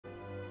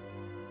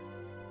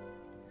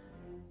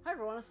Hi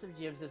everyone, it's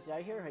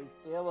Jade here. Hey,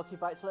 still welcome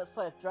back to Let's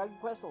Play of Dragon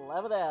Quest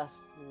 11S.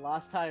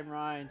 Last time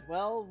round,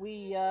 well,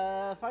 we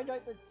found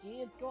out that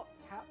Jade got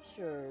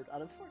captured,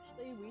 and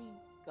unfortunately we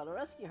gotta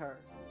rescue her.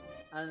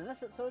 And in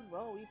this episode,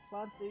 well, we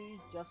plan to do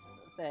just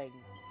a thing.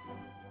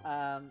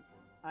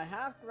 I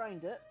have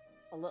grinded it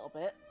a little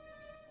bit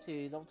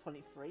to level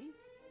 23,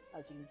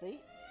 as you can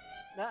see.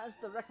 That is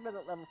the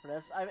recommended level for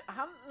this. I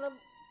haven't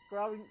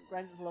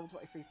grinded to level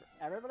 23 for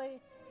everybody,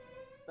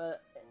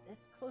 but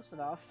it's close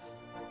enough.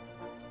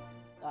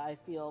 I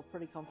feel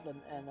pretty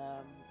confident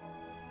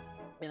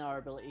in our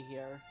ability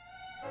here.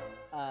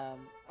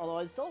 Although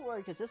I'm still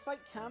worried because this fight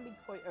can be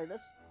quite, or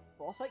this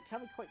boss fight can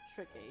be quite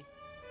tricky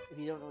if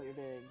you don't know what you're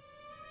doing.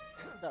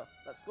 So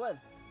let's go in.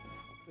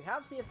 We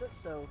have saved it,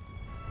 so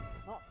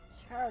not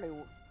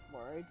terribly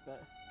worried,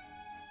 but.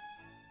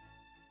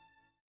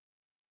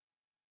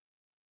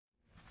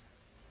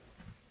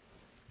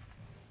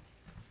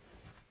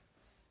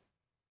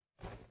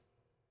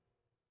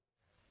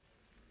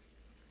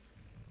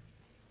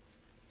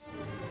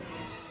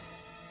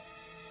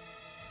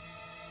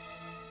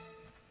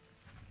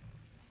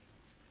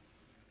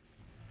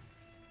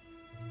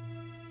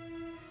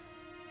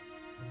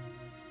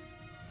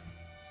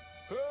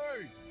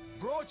 Hey!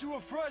 Brought you a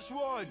fresh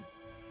one!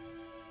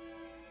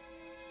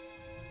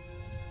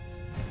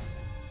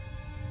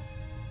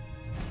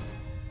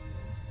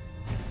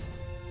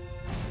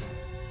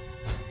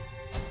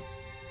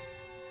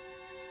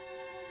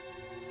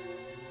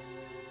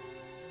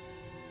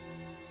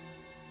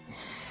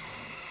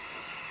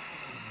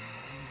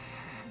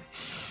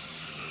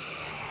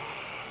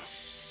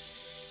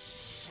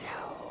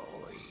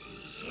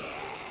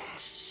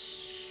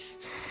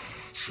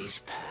 She's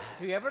perfect.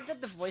 Whoever did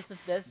the voice of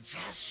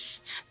this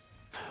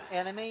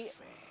anime,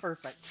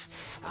 perfect.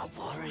 A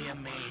warrior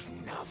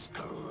maiden of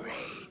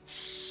great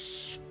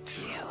skill.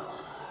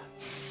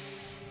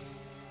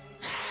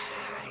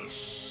 I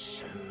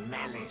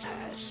smell it,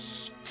 her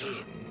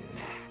skin.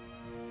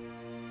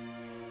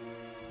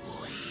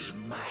 We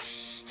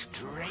must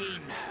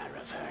drain her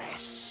of her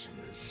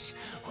essence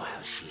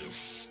while she is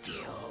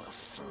still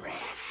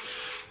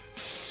fresh.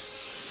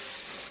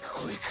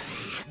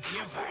 Quickly,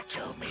 give her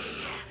to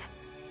me.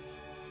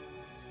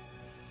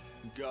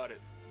 Got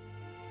it.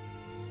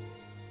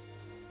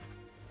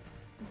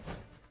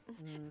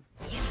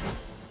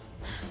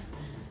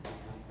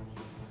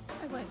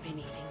 I won't be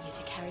needing you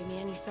to carry me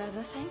any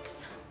further,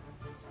 thanks.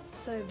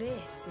 So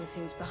this is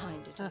who's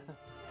behind it all.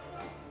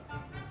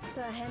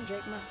 Sir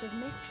Hendrik must have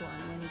missed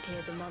one when he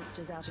cleared the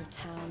monsters out of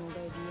town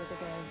all those years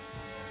ago.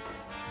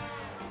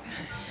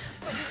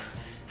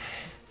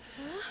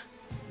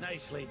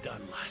 Nicely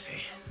done,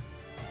 lassie.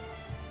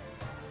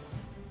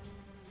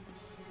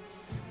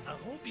 I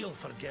hope you'll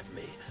forgive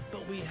me,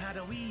 but we had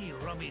a wee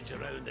rummage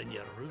around in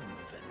your room,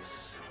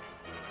 Vince.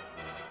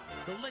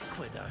 The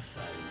liquid I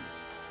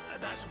found,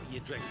 that's what you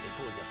drink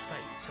before your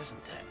fights,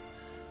 isn't it?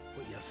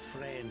 What your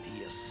friend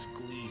here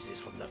squeezes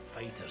from the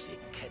fighters he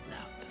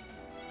kidnapped.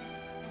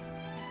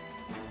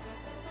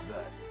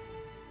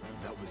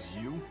 That was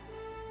you?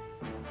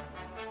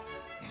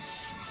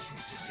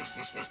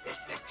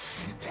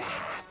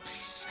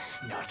 Perhaps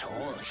not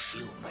all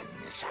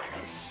humans are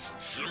as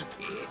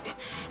stupid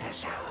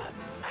as our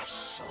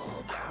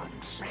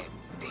muscle-bound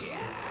friend here.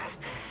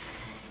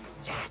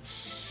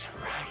 That's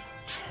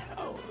right,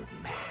 old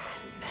man.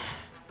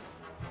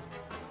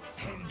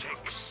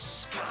 Hendrik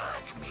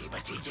scarred me,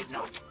 but he did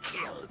not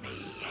kill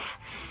me.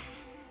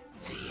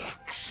 The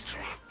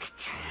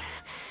extract.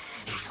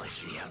 It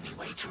was the only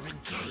way to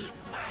regain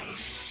my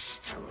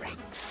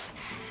strength.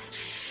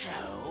 So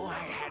I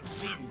had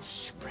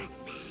Vince bring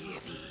me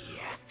the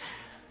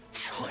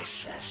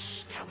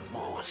choicest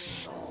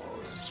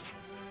morsels.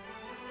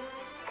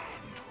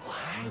 And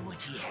why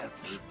would he help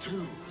me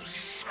do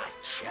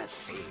such a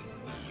thing,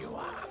 you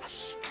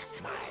ask?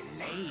 My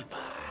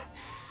labor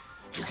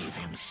to give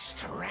him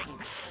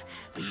strength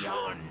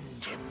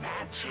beyond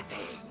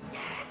imagining.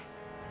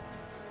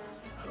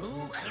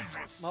 Who could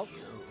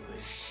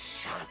refuse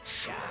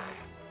such a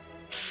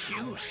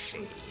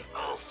juicy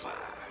offer?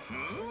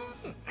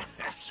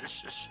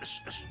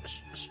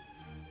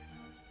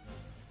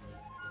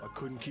 I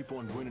couldn't keep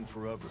on winning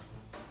forever.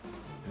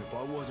 And if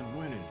I wasn't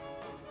winning,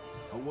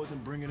 I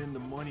wasn't bringing in the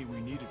money we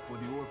needed for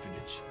the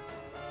orphanage.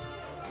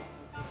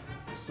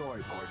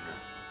 Sorry, partner,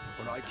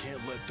 but I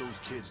can't let those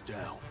kids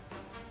down.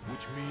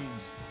 Which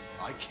means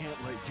I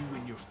can't let you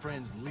and your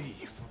friends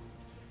leave.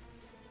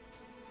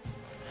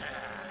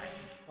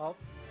 Well,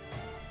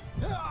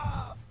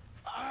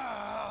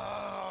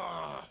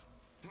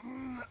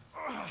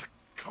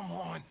 Come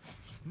on,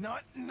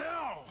 not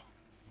now!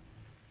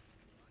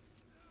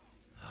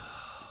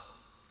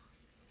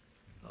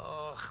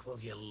 Oh, will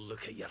you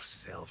look at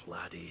yourself,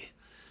 laddie?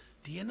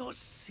 Do you not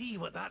see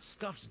what that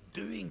stuff's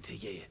doing to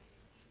you?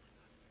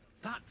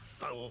 That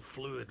foul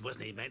fluid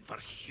wasn't meant for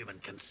human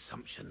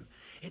consumption.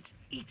 It's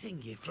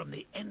eating you from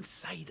the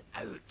inside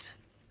out.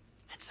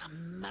 It's a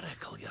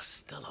miracle you're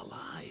still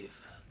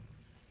alive.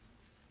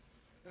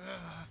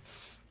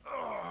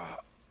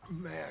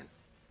 Man.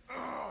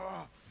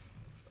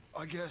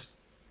 I guess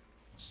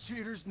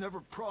Cheaters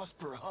never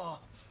prosper, huh?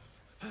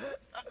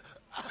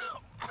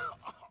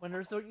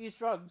 Winners don't use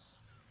drugs.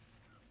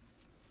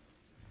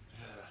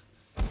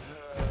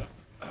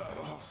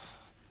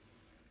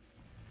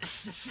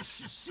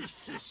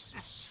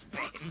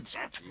 Spent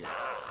at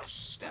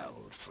last,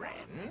 old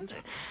friend.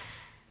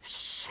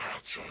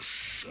 Such a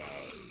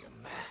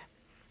shame.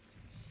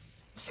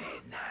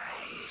 Then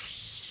I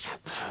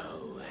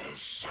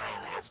suppose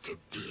I'll have to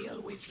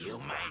deal with you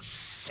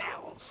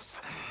myself.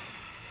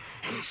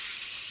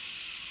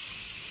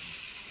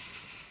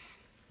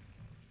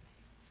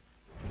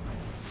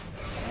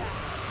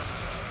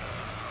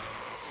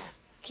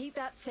 Keep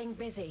that thing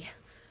busy.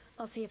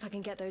 I'll see if I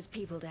can get those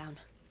people down.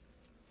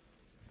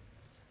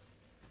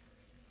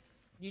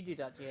 You do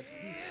that, Jade.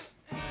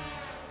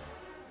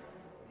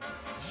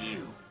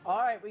 You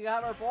Alright, we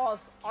got our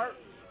boss,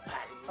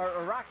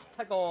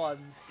 Aractagon.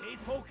 stay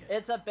focused.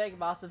 It's a big,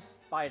 massive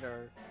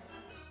spider.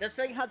 This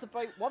thing has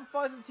about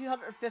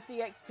 1,250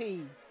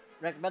 XP.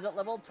 Recommended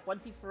level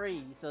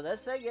 23. So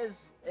this thing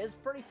is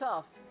pretty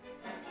tough.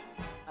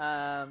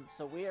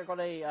 So we are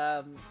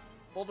gonna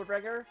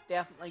Boulderbringer,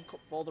 definitely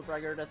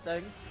Boulderbringer this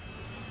thing.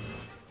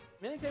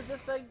 Mainly because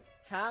this thing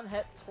can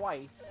hit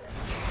twice.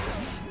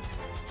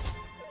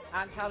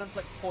 And can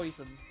inflict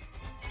poison.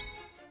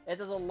 It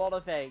does a lot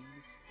of things.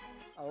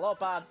 A lot of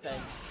bad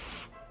things.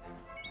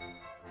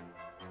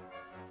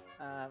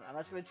 I'm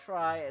just going to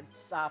try and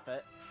sap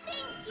it. Think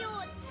you're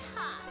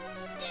tough,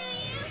 do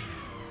you?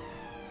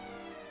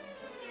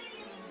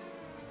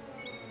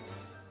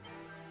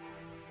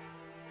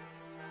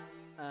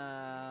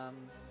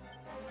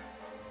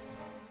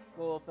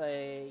 Go with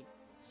a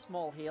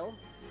small heal.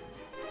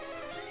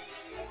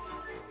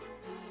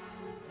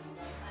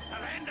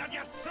 Surrender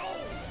your soul.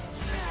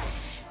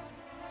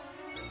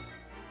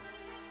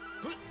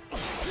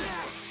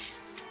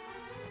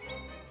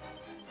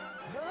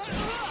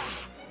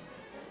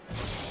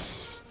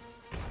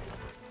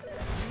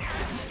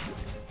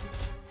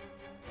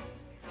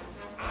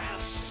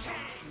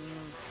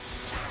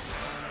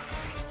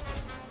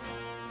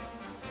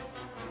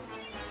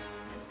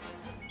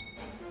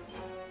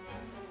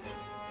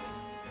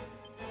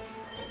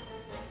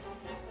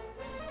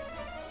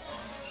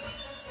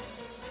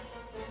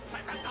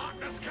 Let the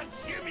darkness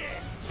consume you.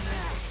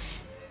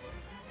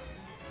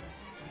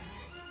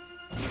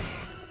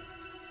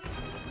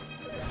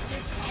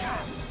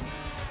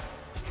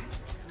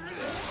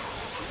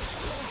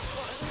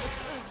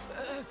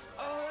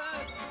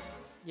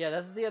 Yeah,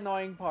 this is the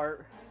annoying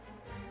part.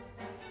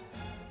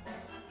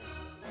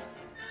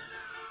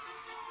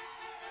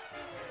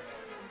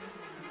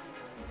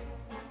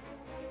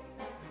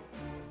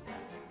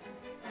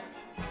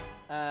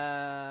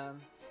 Yeah,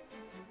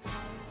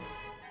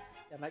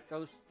 I might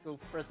go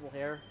Frizzle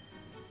here.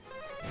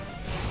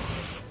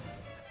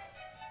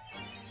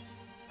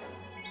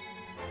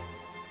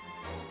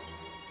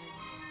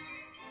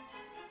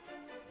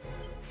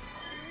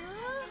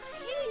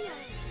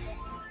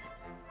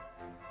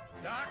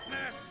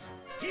 Darkness,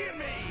 hear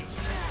me.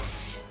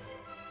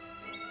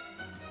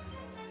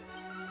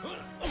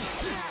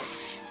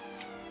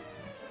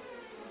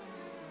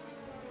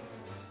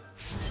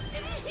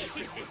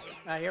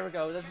 Here we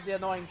go. This is the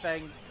annoying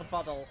thing. The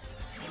puddle.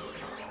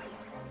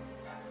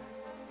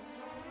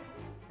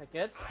 Okay,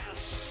 good.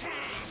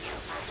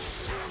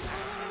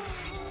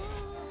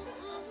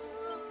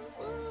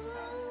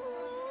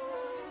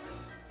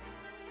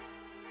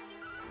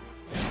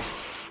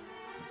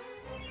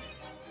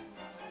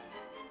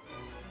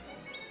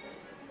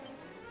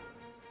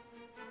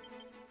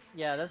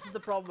 Yeah, this is the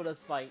problem with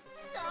this fight.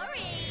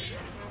 Sorry.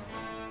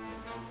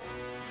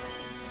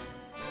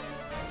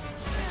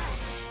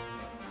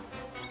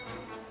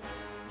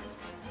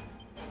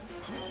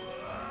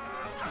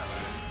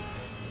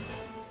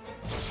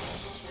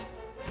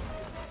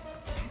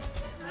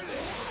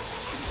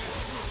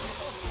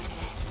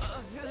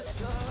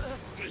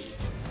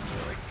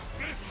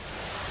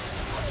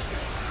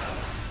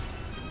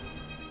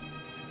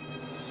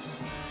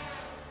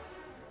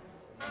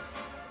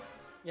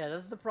 Yeah,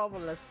 this is the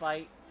problem with this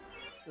fight.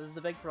 This is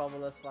the big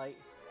problem with this fight.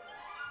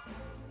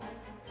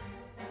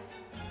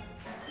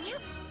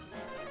 Yep.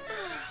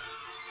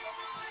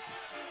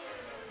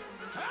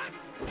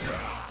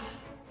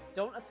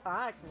 Don't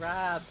attack,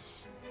 Rab.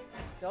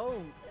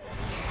 Don't.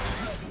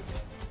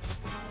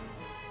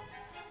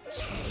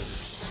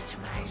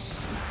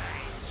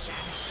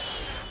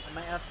 I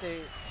might have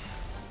to...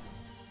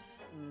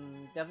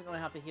 definitely gonna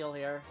have to heal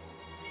here.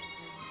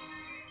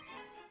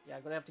 Yeah,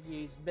 I'm gonna have to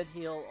use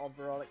mid-heal on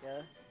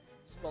Veronica.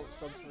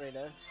 Sculpt on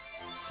Serena.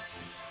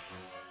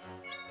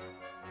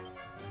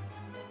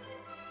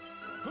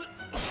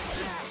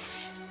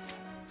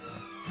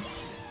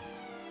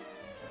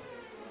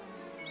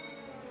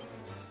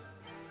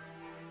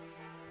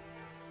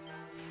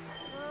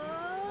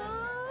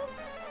 Oh,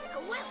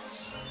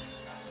 squelch.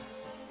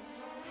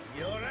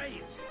 You're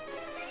right.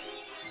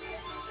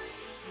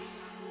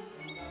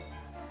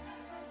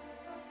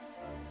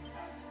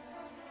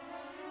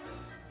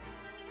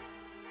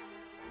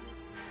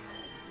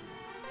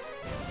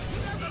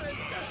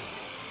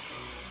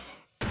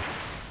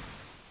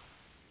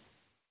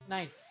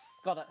 Nice.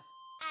 Got it.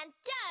 And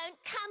don't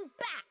come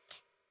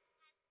back.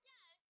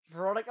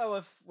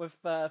 Veronica with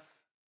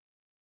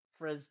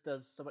Frizz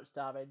does so much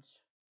damage.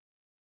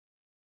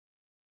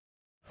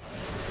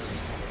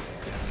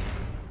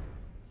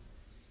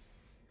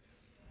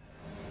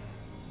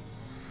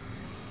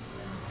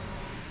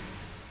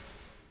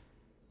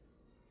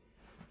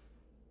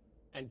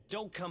 And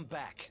don't come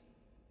back.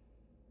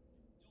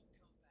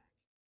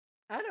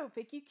 I don't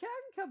think you can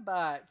come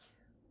back.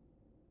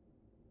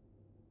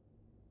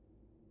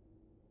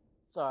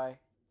 Sorry.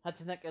 Had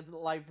to nick a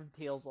line from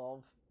Tales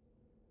of.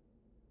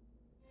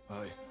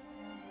 I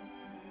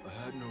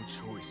had no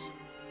choice.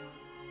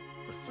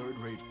 A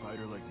third-rate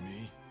fighter like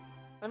me.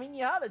 I mean,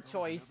 you had a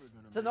choice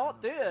to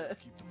not do it.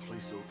 Keep the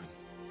place open.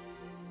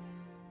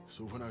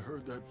 So when I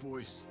heard that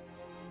voice,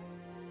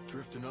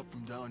 drifting up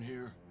from down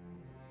here,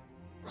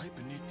 right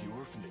beneath the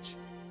orphanage,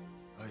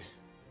 I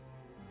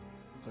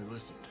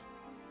listened.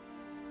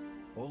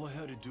 All I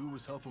had to do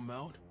was help him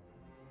out,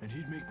 and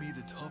he'd make me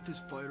the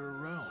toughest fighter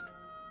around.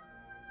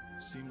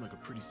 Seemed like a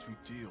pretty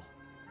sweet deal.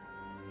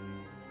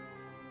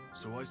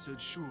 So I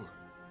said sure.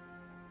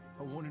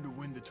 I wanted to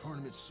win the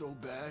tournament so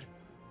bad,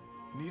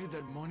 needed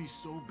that money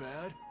so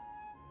bad,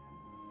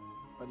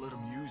 I let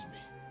him use me.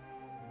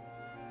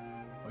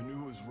 I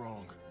knew it was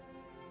wrong.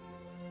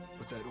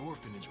 But that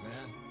orphanage,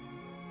 man,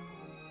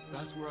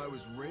 that's where I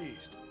was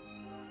raised.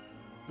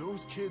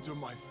 Those kids are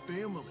my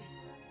family.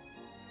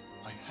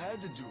 I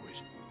had to do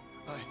it.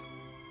 I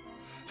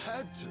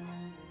had to.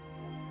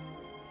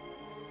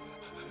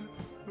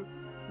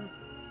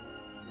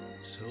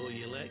 So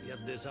you let your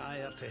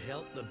desire to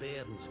help the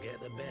bairns get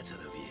the better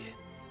of you?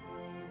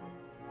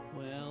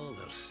 Well,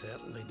 there's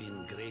certainly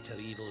been greater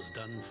evils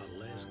done for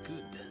less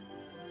good.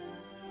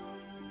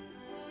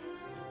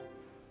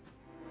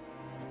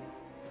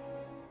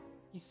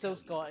 He's so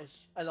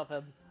Scottish. I love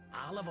him.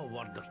 I'll have a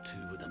word or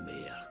two with the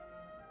mayor.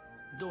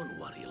 Don't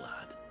worry,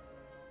 lad.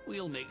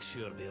 We'll make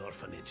sure the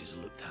orphanage is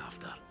looked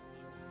after.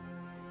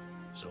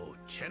 So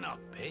chin up,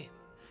 eh?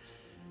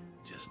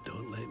 Just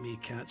don't let me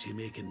catch you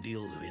making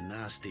deals with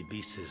nasty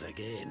beasts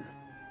again.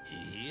 You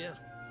hear?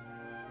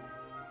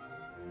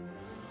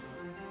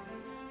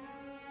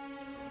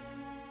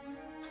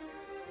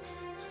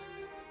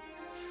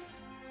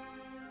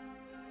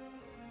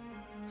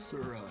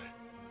 Sir,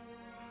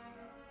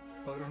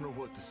 I don't know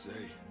what to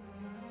say.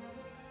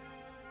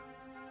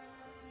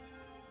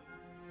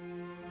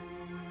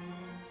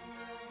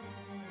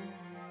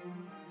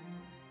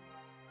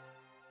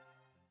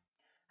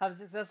 Have a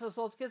successful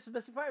assault kids for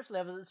missing fighters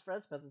level its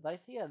friends spent the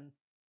night in.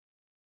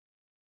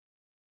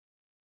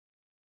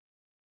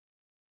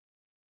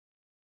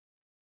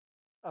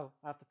 Oh,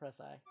 I have to press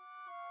I.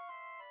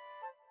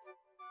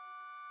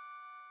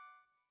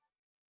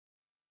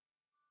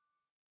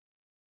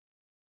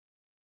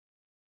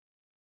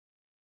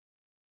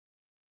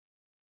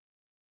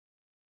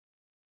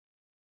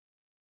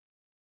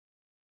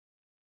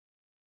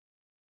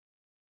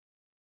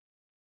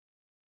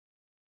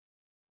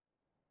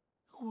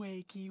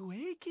 Wakey,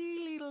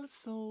 wakey, little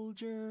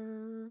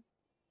soldier.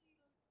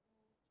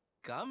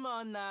 Come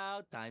on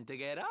now, time to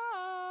get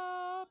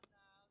up.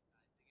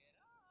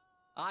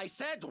 I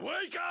said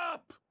wake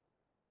up!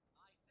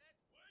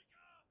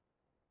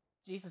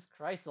 Jesus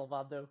Christ,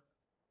 Salvando.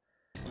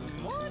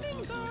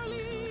 Morning,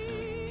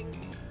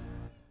 darling.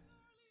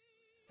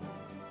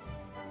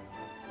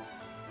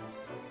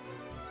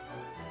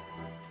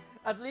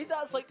 I believe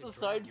that's like the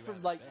sound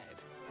from like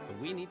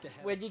We need to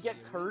help when you get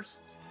you.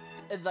 cursed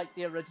in like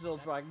the original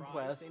Dragon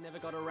Quest They never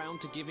got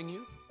around to giving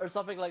you. or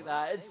something like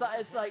that. It's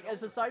like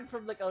it's a sound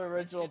from like an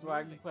original get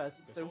Dragon moving Quest.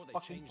 It's so before they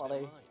fucking change their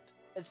funny. mind.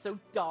 It's so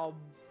dumb.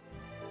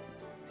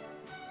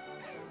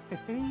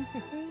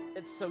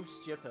 It's so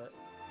stupid.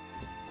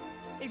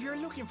 If you're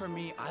looking for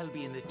me, I'll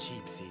be in the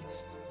cheap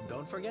seats.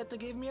 Don't forget to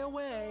give me a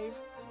wave.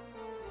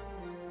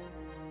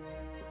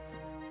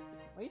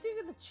 What are you doing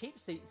in the cheap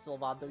seats,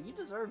 Salvando? You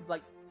deserve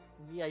like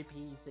VIP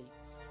seats.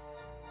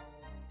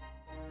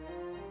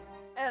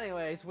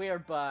 Anyways, we are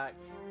back.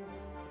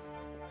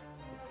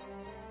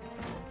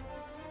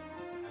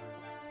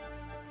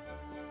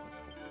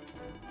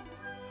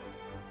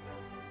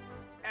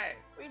 Hey,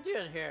 what are you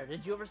doing here?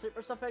 Did you oversleep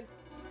or something?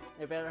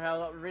 You better have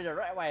a reader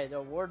right away. The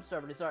award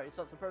ceremony. Sorry,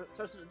 so it's the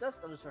person at this,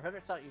 and Mr.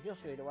 Hendricks out you. He'll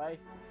show you the way.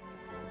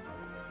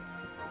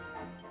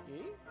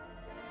 You?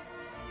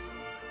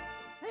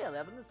 Hey,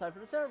 11, it's time for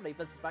the ceremony.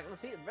 Vince is back on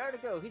his feet and ready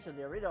to go. He's in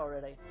the arena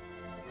already.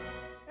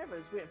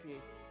 Everyone's waiting for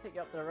you. Take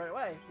you up there right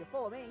away. You'll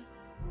follow me.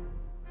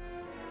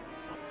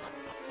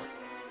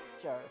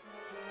 Sure.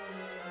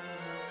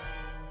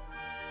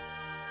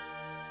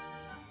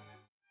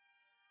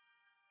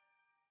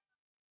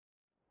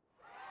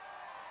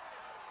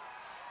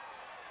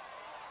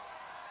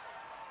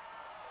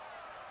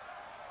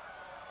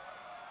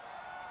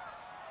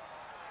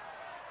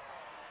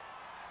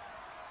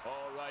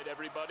 All right,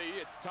 everybody,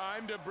 it's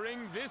time to bring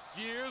this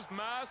year's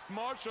Masked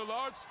Martial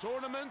Arts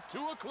Tournament to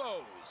a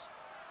close.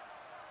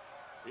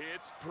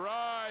 It's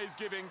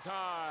prize-giving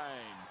time.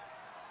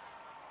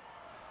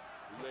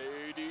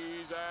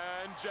 Ladies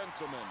and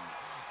gentlemen,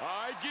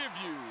 I give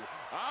you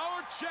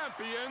our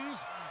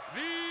champions,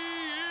 the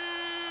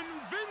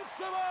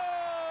Invincibles!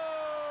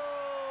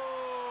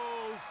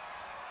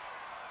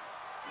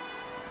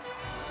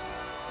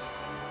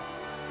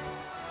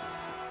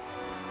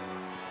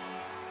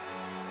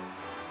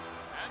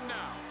 And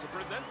now, to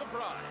present the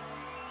prize.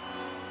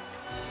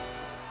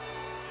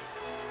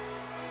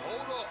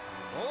 Hold up!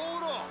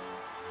 Hold up!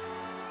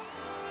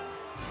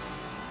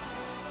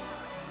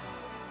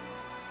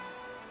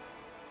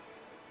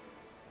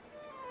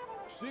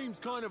 Seems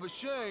kind of a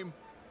shame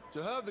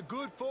to have the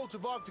good folks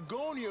of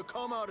Octagonia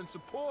come out and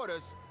support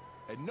us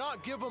and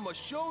not give them a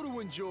show to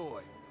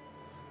enjoy.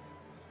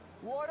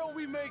 Why don't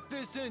we make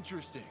this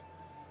interesting?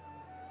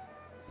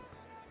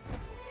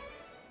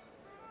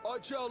 I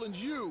challenge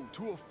you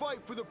to a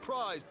fight for the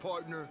prize,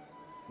 partner.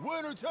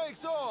 Winner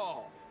takes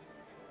all!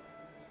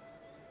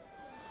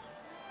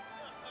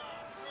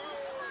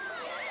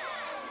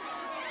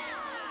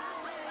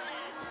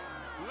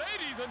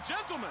 Ladies and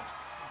gentlemen,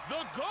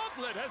 the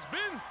gauntlet has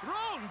been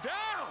thrown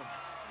down!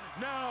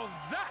 Now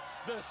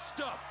that's the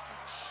stuff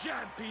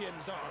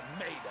champions are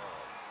made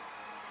of!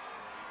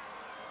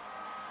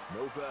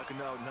 No backing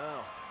out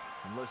now,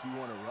 unless you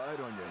want to ride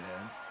on your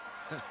hands.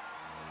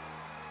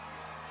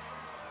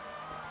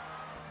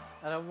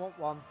 I don't want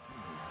one.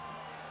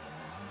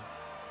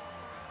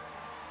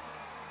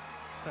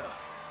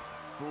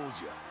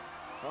 Fooled ya.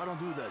 I don't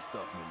do that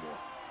stuff no more.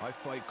 I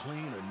fight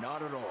clean or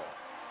not at all.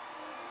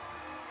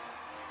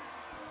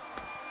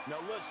 Now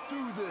let's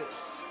do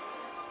this!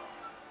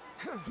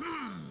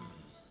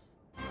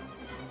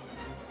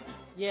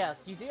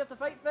 Yes, you do have to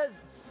fight Vince!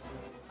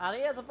 And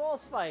he has a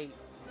boss fight!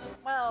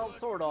 Well,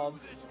 sort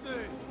of. Do this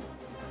thing!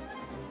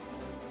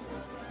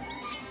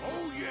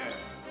 Oh yeah!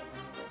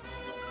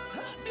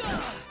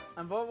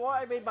 And but what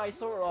I mean by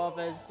sort of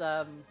is,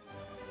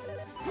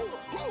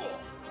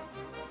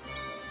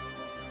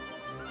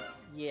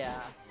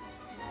 yeah.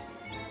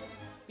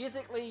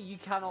 Basically, you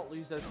cannot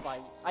lose this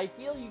fight. I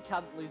feel you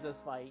can't lose this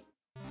fight.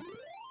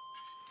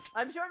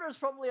 I'm sure there's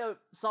probably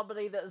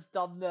somebody that has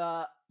done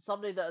that,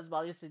 somebody that has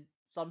managed to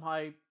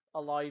somehow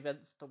allow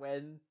Vince to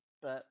win,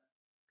 but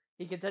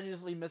he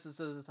continuously misses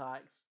his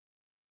attacks.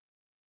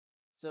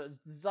 So it's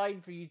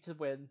designed for you to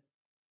win.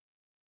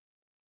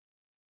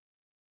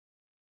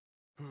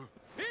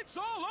 It's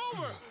all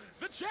over!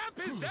 The champ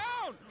is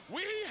down!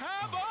 We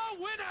have a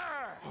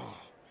winner!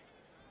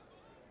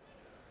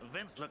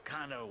 Vince looked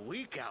kinda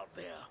weak out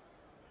there.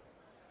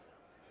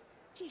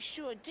 He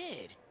sure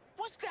did.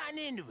 What's gotten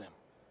into him?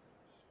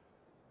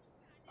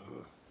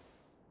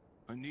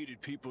 I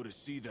needed people to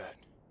see that.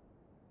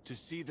 To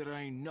see that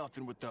I ain't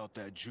nothing without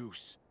that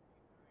juice.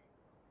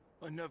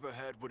 I never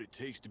had what it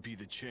takes to be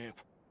the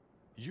champ.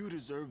 You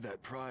deserve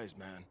that prize,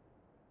 man.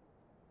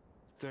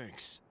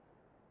 Thanks.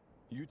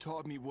 You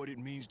taught me what it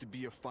means to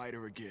be a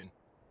fighter again.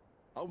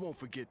 I won't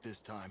forget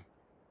this time.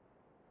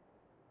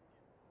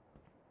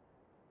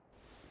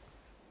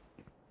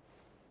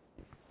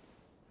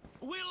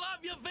 We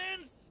love you,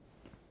 Vince!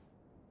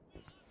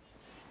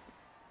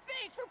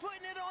 Thanks for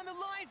putting it on the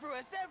line for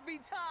us every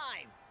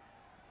time!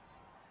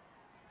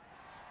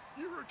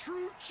 You're a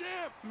true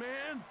champ,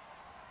 man!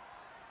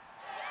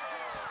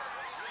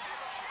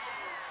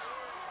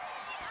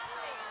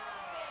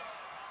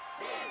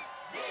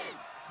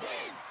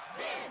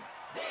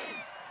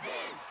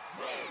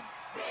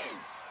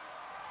 Vince!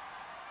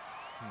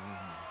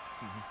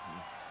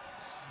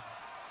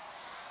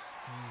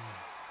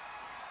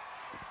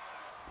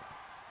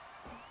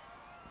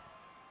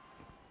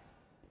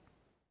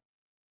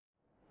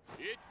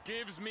 It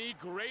gives me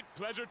great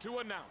pleasure to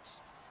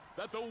announce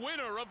that the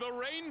winner of the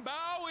Rainbow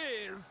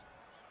is...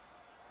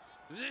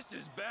 This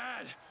is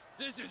bad.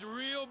 This is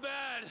real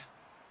bad.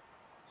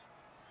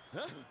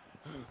 Huh?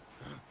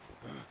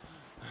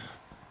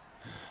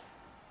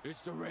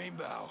 It's the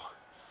rainbow.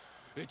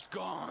 It's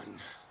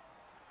gone.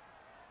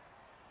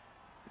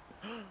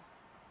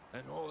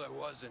 And all there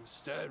was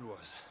instead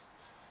was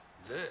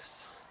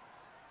this.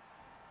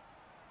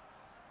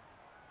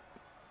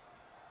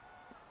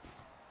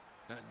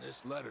 And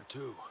this letter,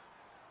 too.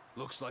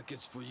 Looks like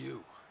it's for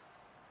you.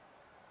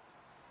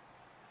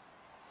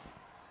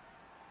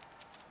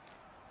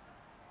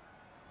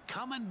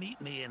 Come and meet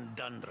me in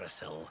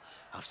Dundrasil.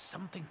 I've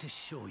something to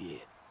show you.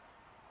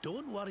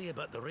 Don't worry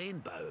about the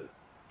rainbow.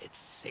 It's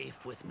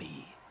safe with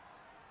me.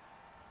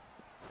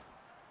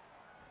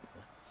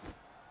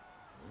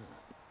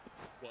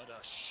 What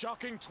a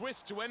shocking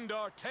twist to end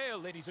our tale,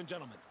 ladies and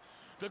gentlemen.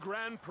 The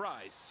grand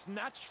prize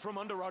snatched from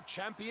under our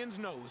champion's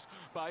nose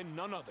by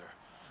none other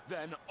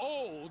than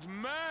Old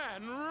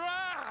Man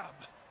Rab!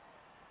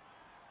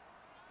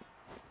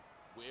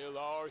 Will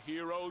our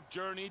hero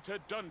journey to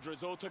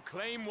Dundrasil to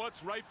claim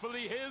what's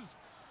rightfully his?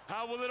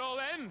 How will it all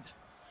end?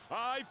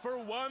 I, for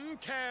one,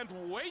 can't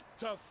wait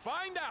to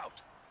find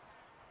out!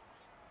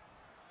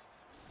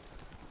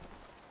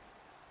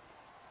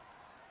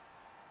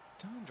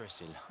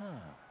 Dundrasil,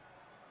 huh?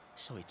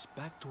 So it's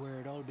back to where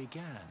it all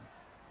began.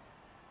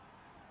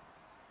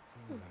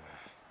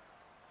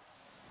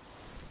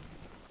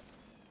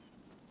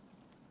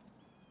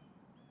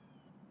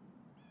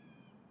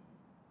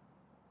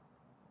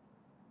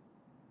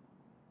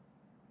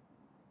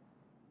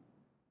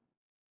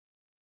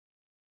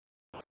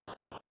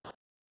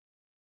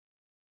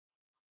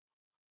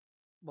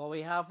 Well,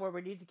 we have where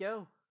we need to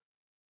go.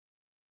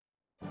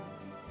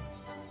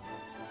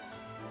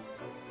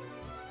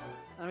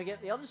 And we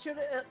get the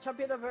Undisputed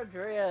Champion of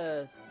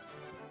Andrea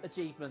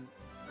achievement.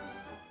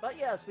 But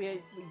yes, we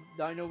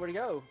now know where to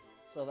go.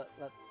 So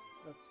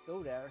let's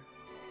go there.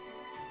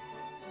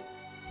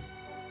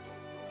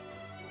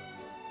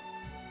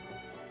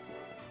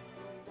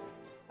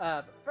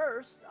 But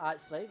first,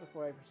 actually,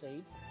 before I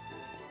proceed,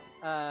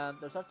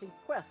 there's actually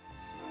quests.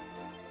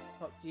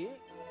 Talk to you.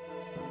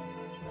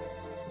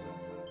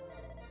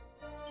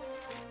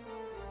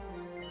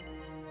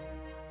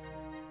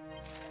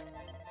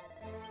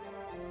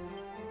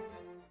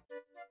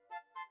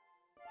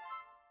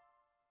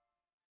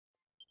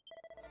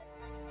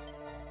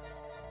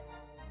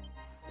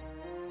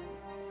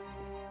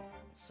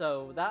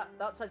 So that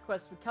side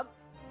quest we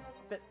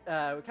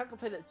can't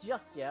complete it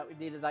just yet. We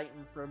need an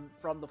item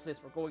from the place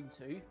we're going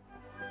to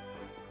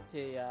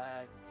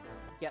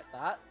get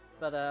that.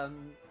 But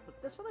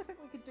this one I think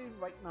we could do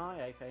right now.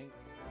 I think.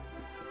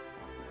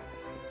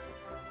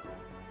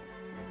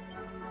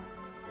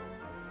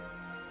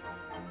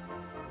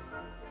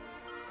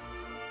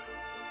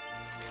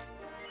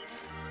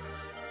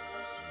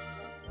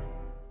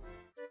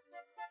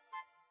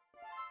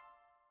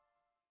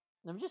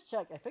 Let me just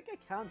check. I think I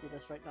can do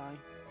this right now.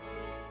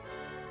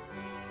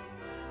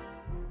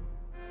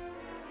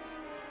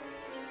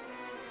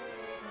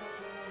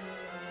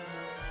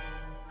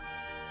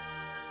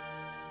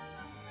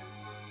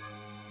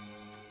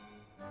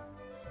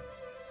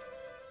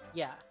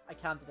 Yeah, I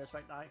can do this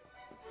right now.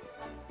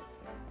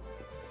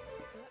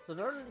 So in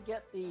order to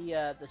get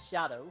the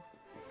shadow,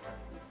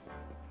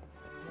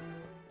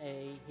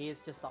 he is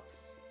just up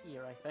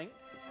here, I think.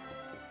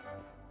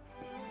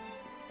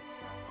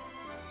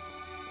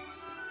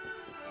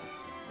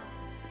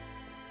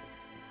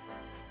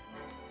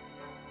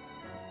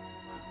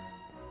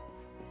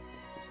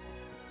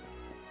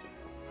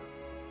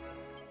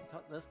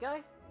 Talk to this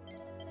guy.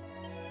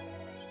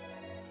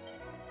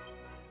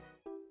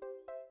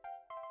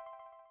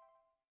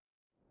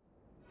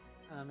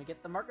 And we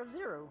get the mark of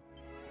 0.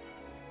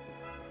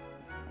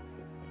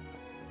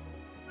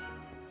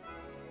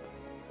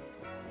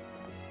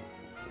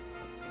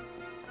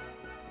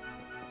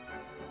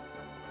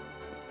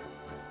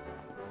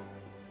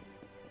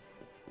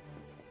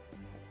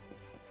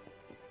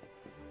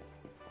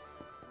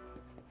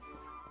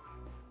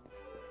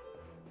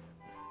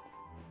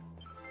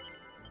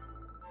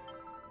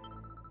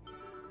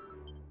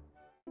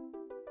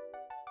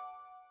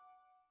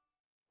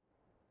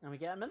 And we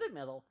get a minute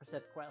medal for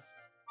said quest.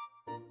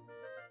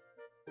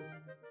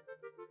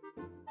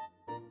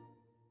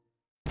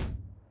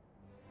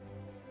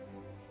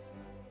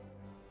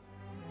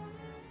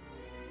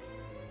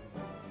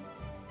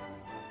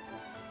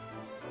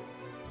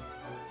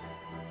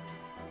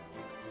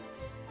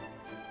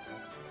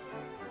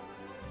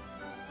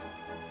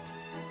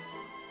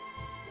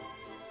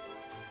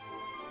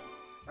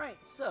 Right,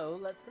 so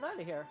let's get out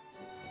of here.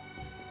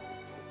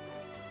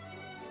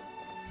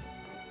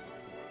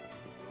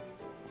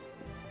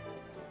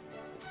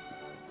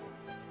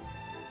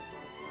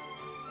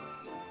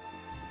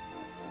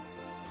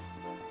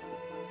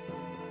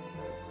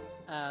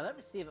 Let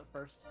me save it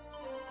first.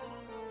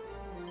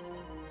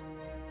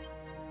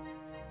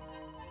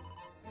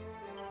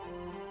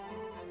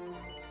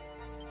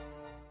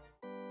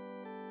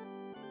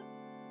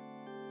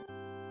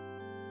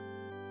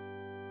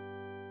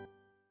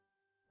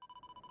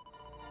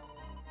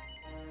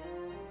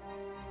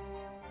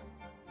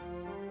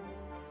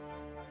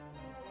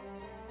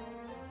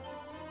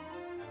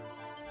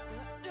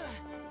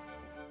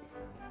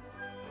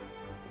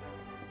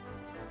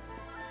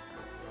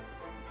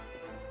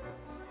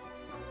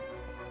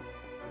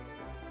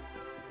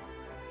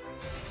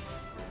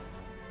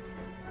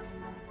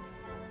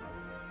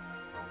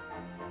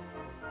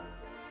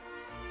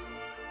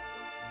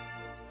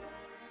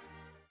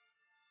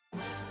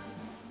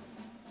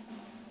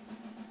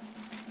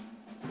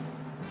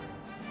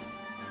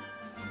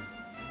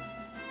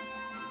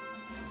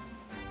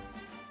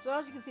 So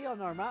as you can see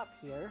on our map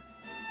here,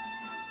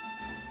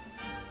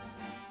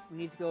 we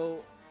need to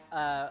go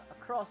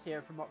across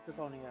here from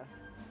Octagonia.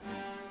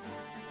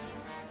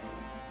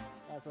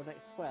 That's our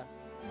next quest.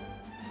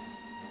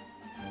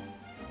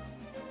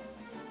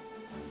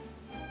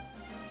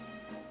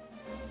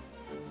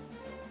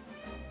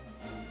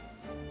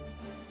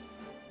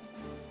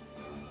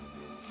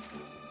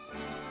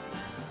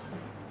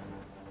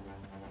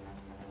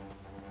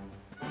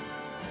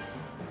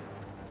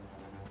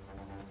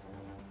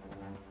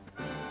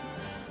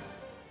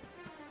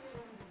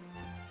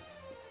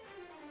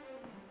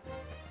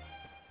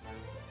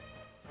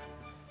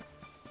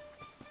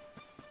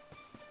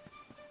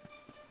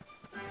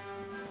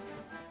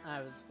 I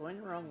was going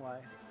the wrong way.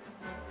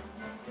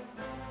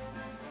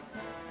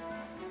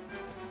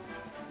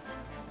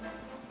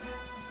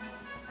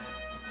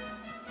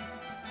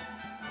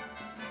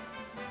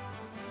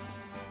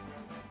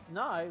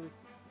 Now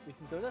we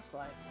can go this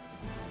way.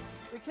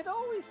 We could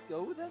always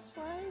go this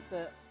way,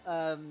 but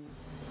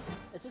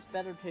it's just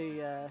better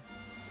to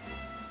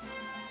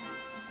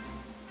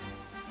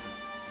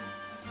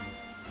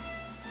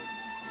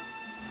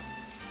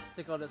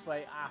to go this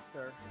way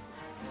after.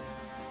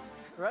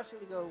 We're actually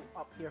going to go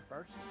up here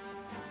first.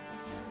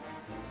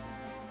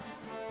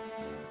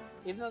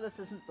 Even though this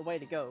isn't the way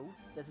to go,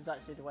 this is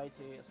actually the way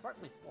to a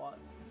sparkly spot.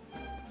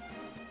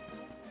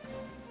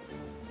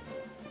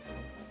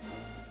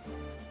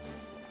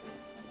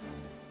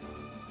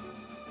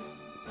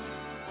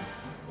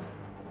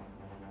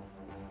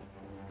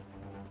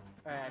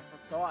 Alright, I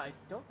forgot. I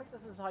don't think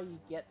this is how you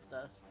get to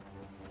this.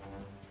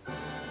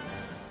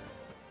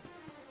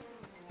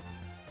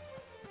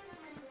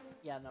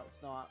 Yeah, no,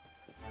 it's not.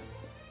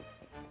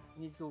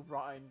 You need to go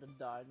round and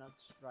down,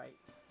 that's right.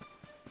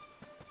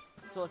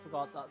 Totally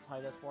forgot that's how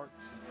this works.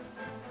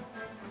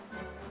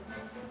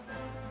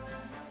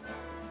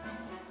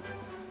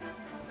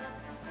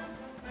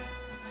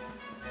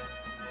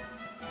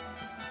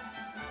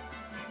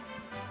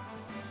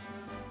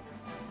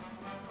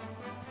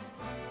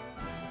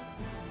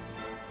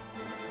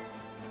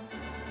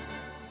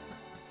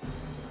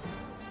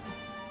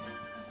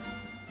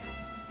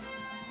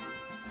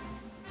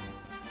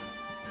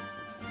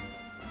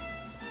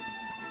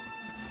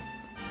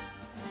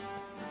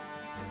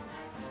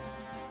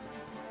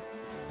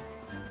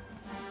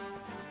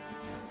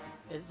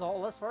 Is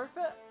all this worth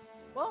it?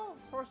 Well,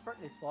 it's for a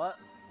sparkly spot.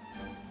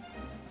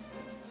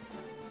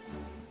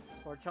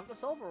 It's for a chunk of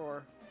silver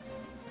ore.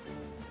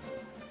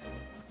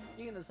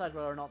 You can decide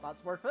whether or not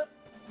that's worth it.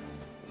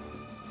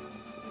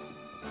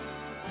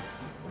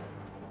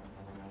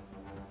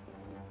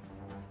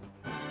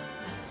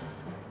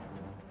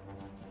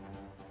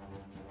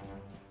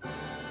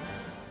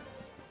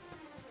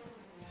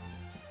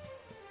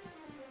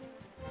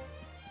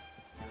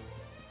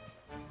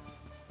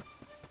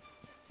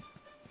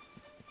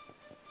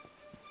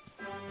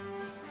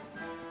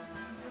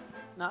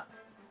 No.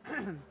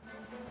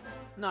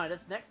 No,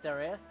 this next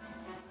area,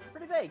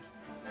 pretty big.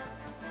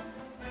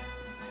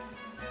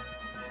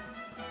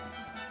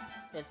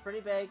 It's pretty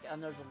big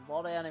and there's a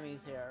lot of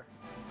enemies here.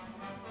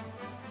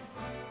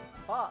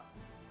 But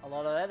a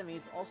lot of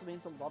enemies also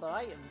means a lot of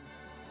items.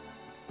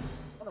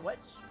 One of which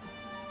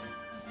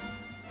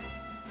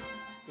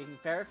being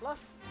fairy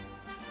fluff.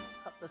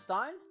 Cut this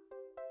down.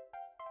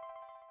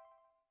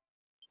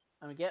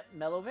 And we get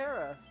Mellow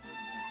Vera.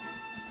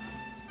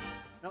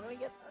 Not gonna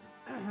get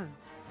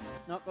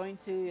not going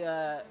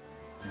to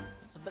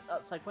submit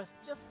that side quest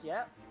just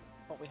yet,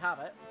 but we have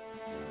it.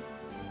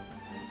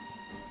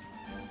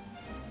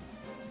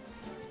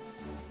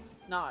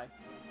 Now,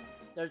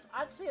 there's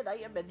actually an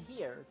item in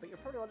here, but you're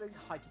probably wondering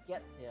how to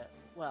get to it.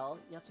 Well,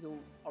 you have to go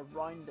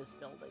around this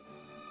building.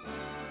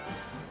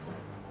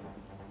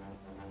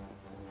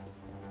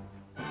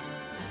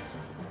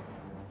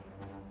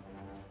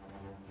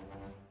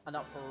 And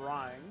up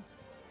around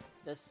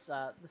this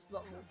this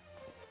little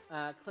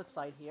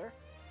cliffside here.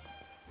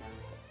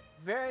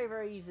 Very,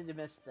 very easy to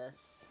miss this.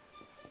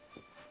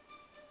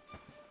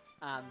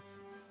 And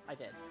I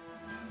did.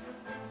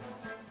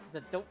 I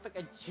don't think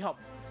I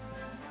jumped.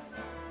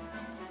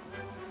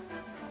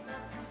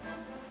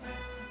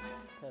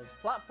 Because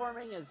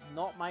platforming is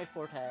not my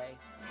forte.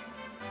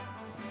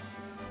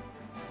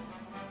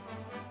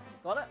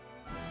 Got it?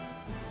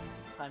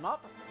 Climb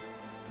up.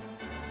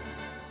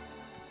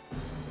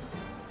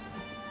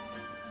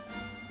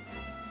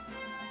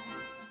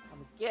 And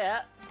we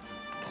get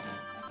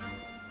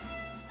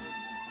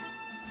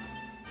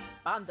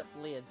bandit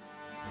blades.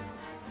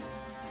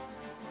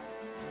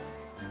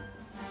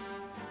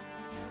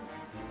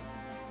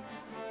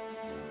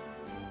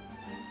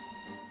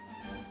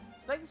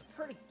 This thing's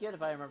pretty good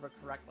if I remember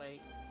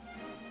correctly.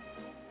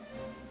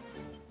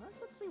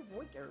 That's actually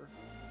weaker.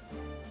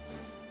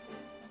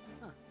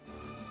 Huh.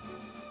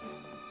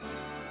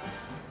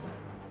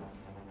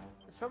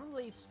 It's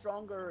probably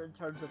stronger in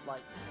terms of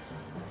like...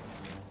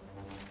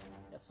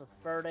 Yeah, so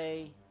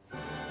 30...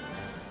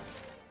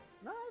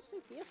 No,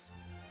 actually base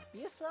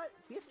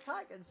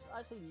attack is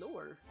actually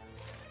lower.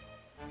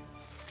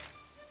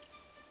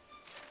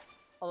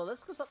 Although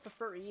this goes up to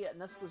 38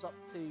 and this goes up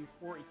to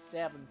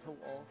 47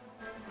 total.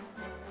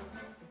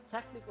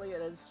 Technically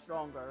it is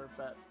stronger,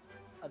 but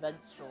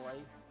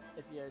eventually,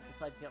 if you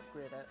decide to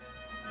upgrade it.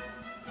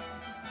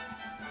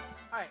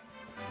 Alright.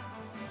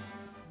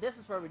 This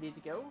is where we need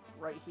to go,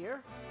 right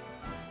here.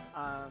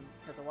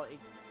 Because I want to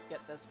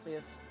get this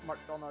place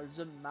marked on our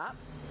zoom map.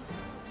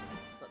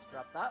 So let's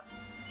grab that.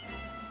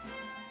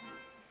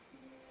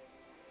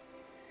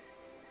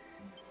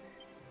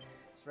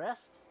 Let's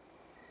rest.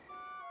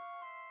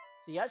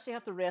 So you actually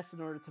have to rest in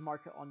order to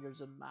mark it on your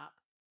zoom map.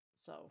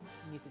 So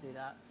you need to do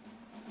that.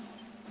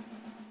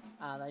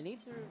 And I need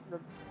to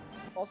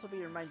also be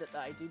reminded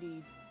that I do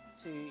need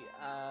to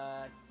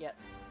get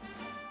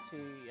to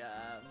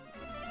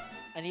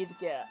I need to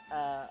get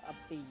a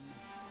bee.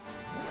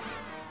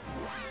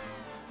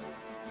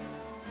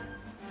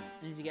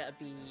 I need to get a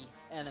bee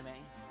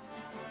enemy.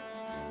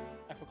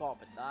 I forgot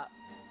about that.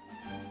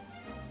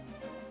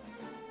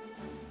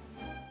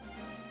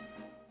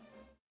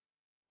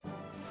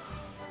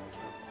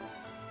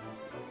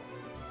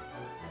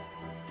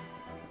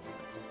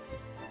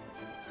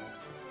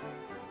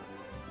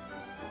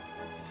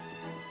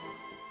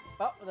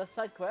 But with a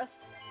side quest,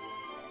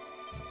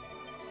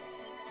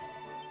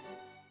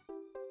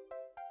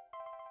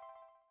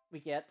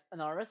 get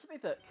another recipe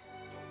book.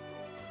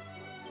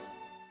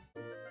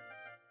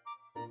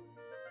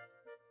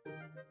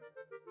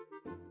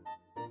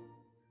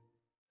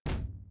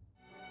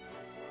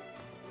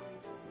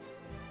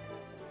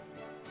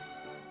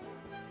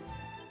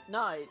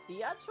 Now,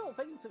 the actual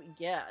things that we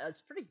get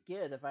is pretty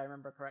good if I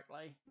remember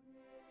correctly.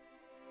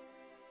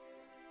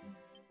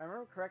 If I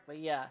remember correctly,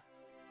 yeah.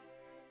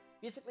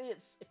 Basically,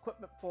 it's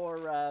equipment for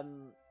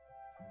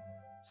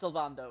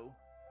Sylvando.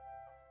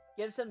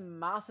 Gives him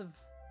massive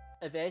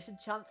evasion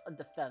chance and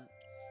defense.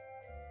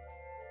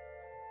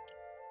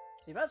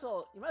 So you might as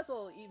well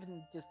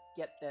even just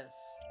get this.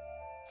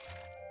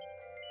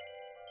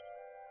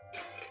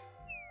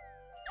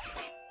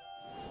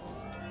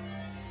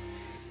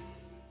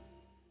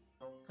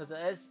 Because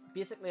it is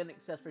basically an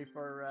accessory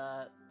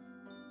for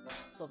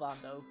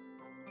Sylvando.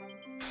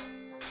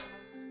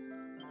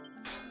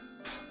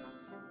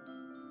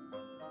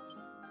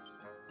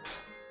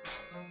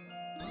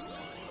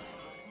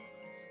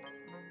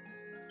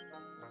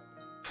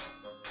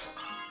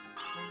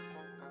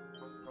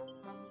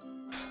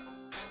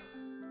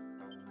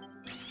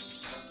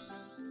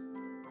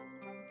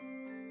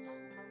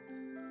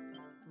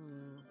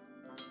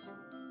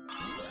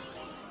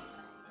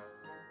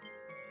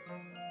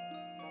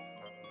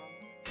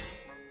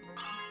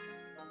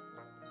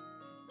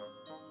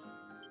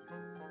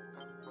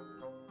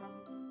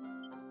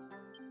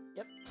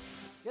 Yep,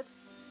 good.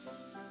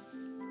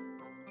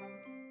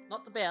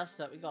 Not the best,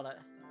 but we got it.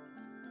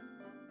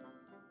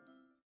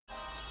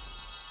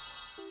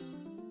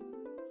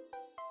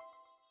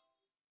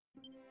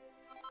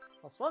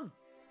 +1.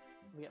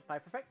 We get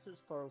 5 perfected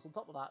spores on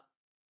top of that.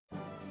 So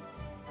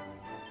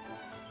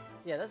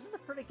yeah, this is a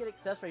pretty good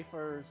accessory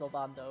for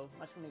Sylvando.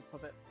 I'm actually going to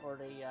equip it for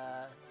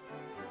the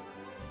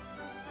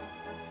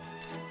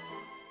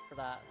for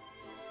that.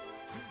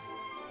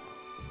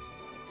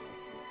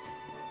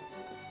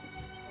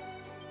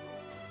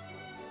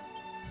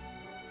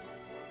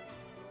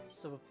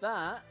 So with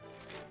that,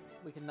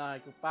 we can now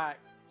go back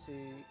to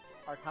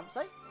our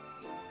campsite.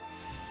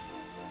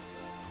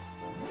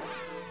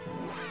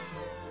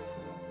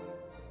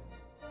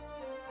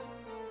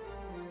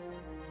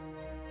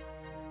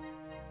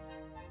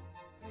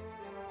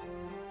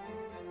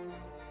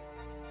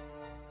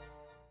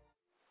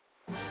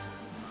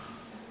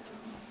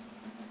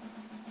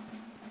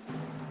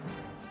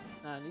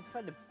 Now I need to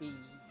find a bee.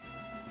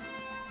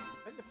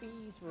 I think the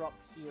bees were up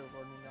here, were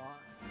they not?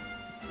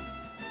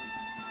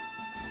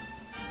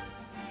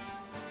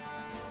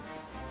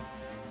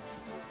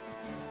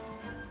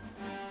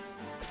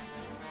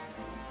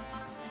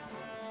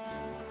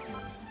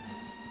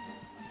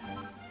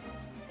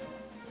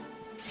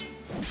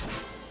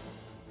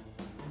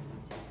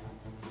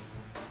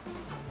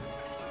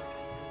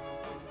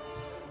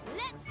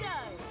 Let's go!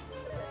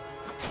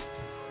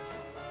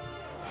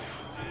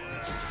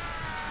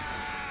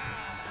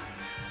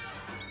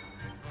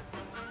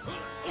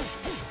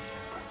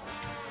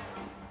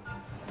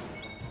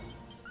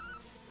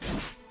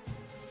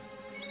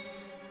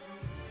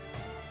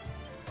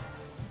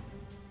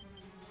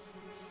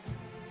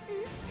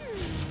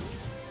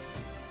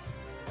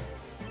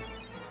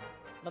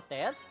 Not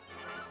dead?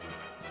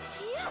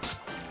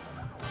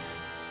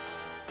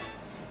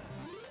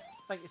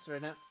 Thank you,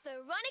 Serena.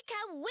 Veronica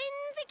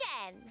wins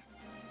again!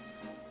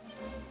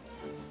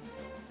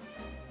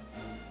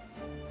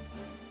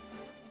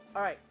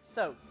 Alright,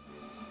 so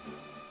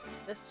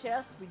this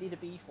chest we need a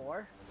bee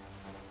for.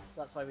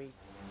 So that's why we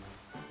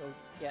go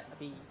get a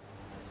bee.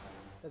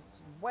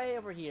 It's way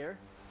over here.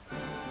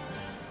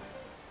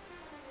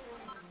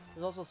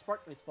 There's also a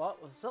sparkly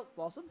spot with a silk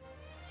blossom.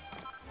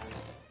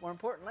 More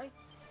importantly,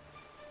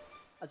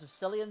 a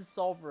Dracilian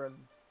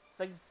sovereign. This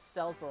thing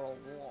sells for a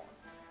lot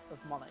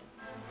of money.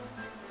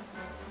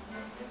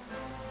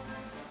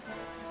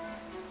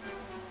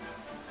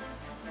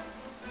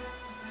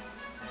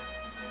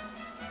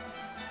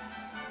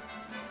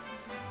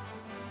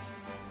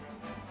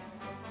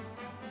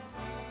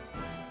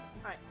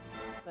 Alright,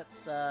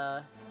 let's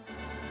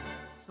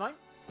mine.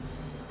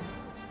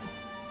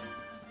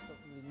 Don't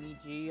really need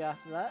you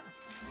after that.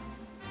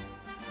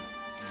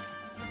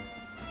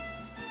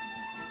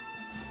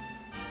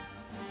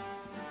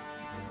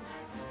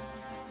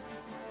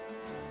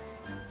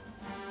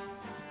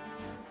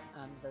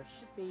 And there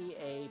should be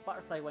a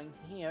butterfly wing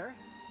here.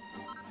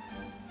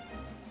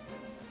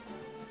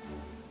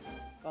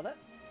 Got it.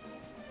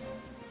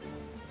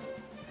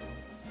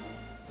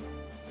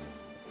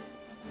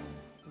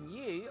 And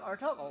you are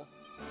Toggle.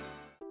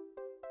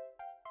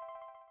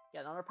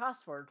 Get another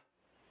password.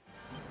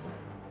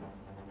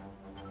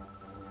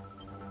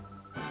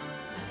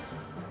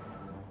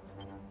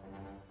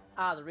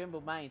 Ah, the Rainbow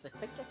Mines. I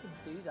think I can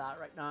do that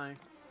right now.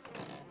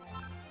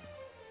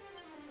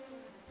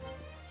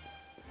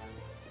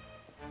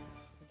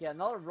 Get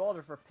another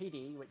Rodder for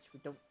PD, which we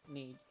don't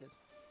need because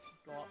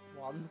we got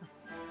one.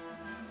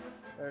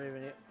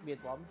 Already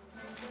made one.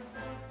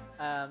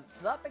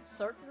 So that big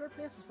circular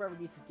place is where we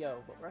need to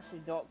go, but we're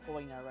actually not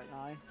going there right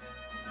now.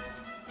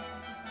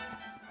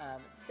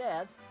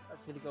 Instead, we're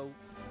actually going to go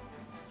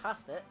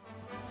past it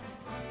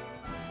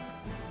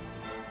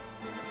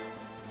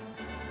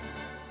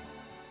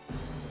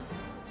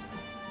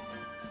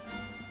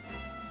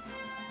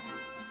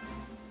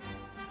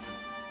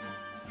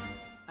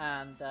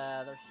And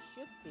there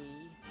should be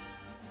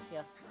a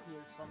chest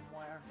here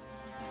somewhere.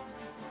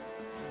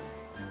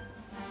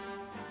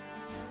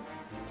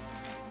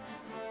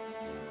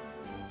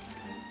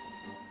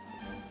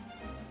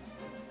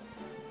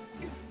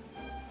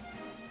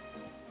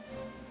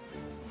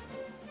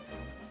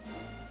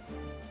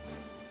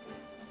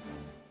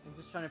 I'm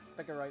just trying to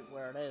figure out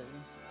where it is.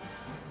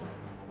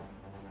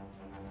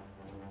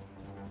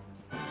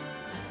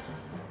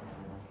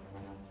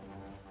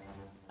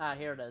 Ah,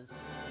 here it is.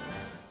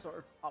 Sort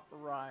of up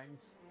around.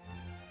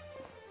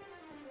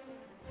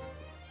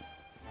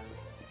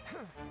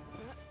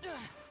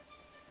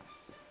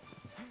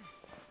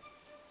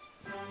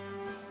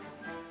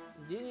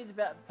 You do need a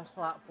bit of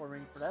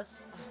platforming for this.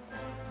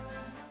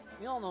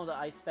 You all know that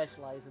I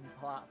specialize in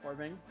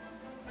platforming.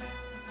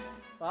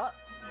 But,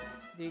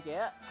 do you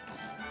get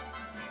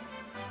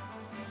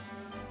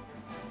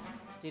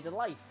Seed of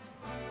Life?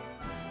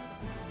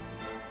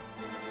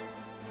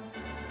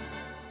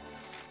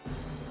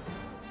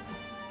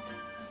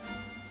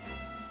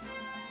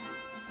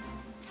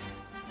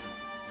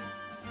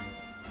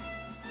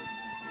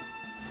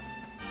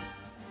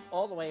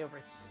 All the way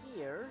over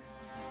here.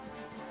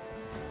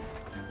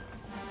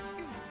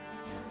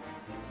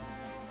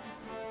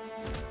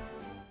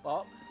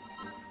 Bop.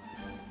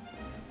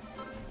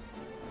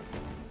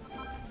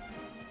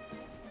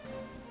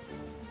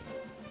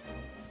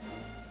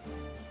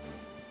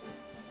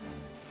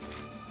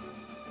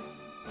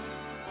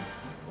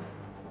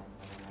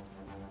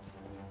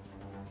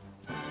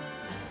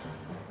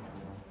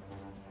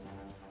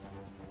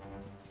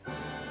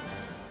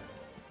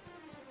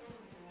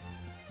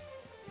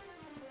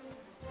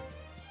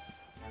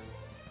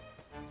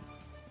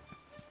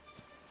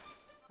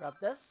 Grab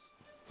this.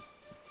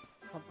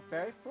 Pump a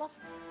fairy fluff.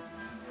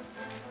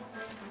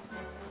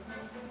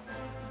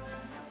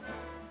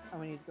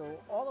 And we need to go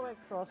all the way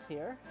across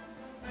here.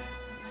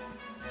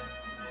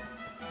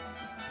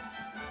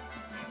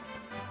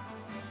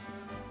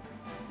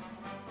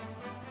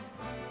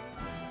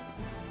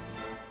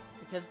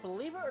 Because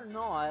believe it or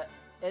not,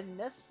 in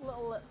this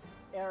little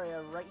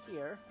area right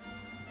here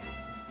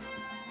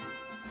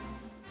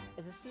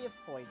is a save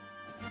point.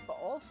 But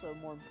also,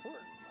 more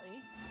importantly,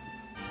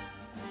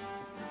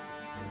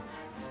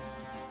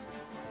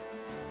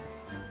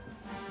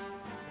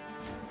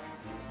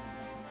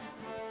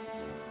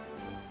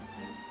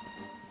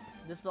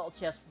 this little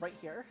chest right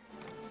here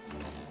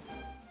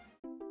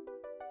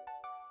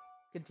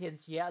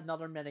contains yet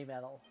another mini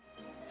medal.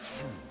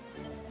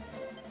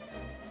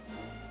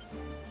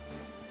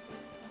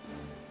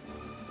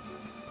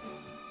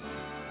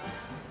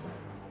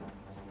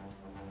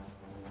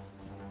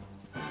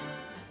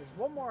 There's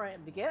one more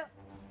item to get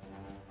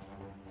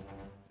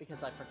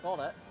because I forgot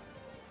it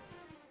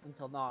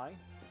until now.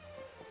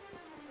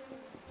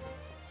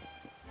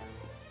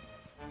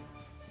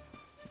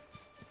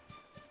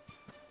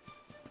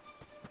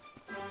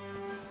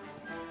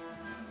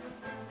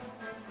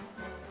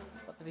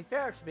 But to be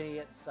fair to me,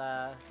 it's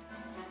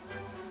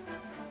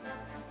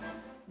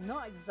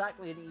not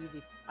exactly an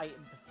easy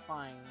item to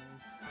find.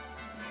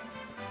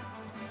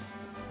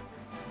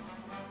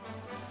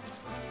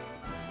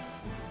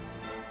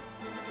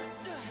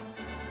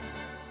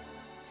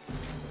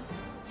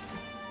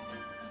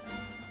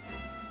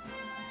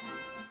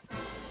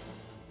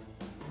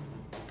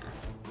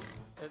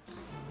 Oops.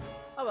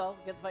 Oh well,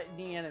 get to fight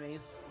the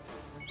enemies.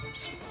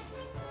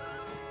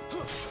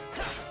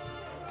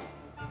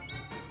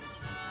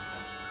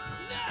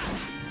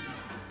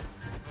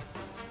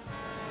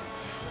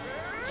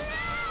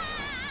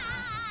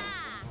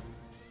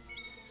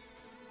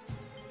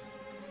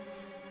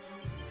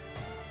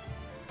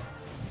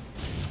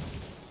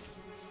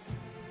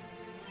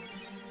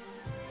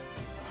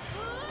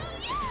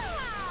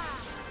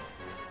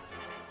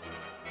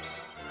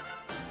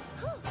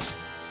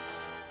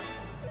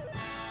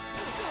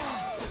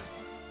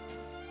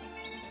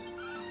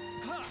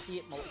 See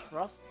it, Molt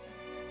Thrust.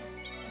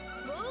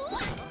 Not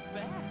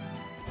bad.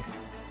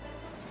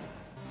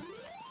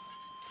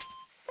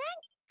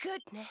 Thank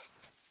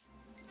goodness.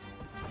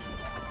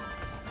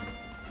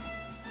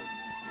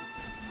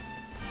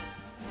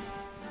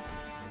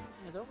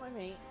 Yeah, don't mind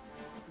me.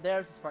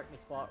 There's the sparkly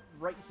spot,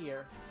 right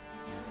here.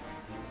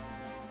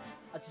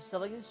 A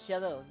Tricillian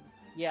Shell.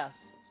 Yes,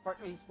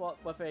 sparkly spot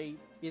with a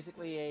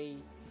basically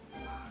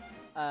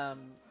a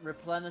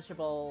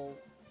replenishable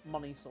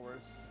money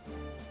source.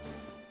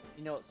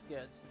 You know it's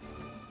good.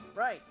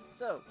 Right,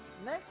 so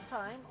next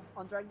time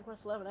on Dragon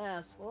Quest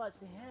XI's, we'll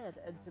actually head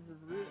into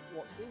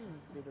what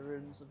seems to be the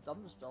ruins of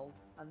Dunderstall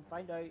and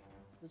find out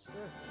the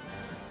truth.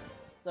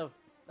 So,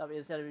 that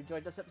being said, if you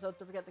enjoyed this episode,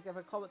 don't forget to give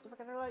a comment, don't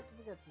forget to like, don't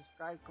forget to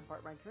subscribe,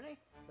 compartment community,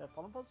 the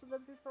fun and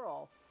positive for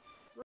all.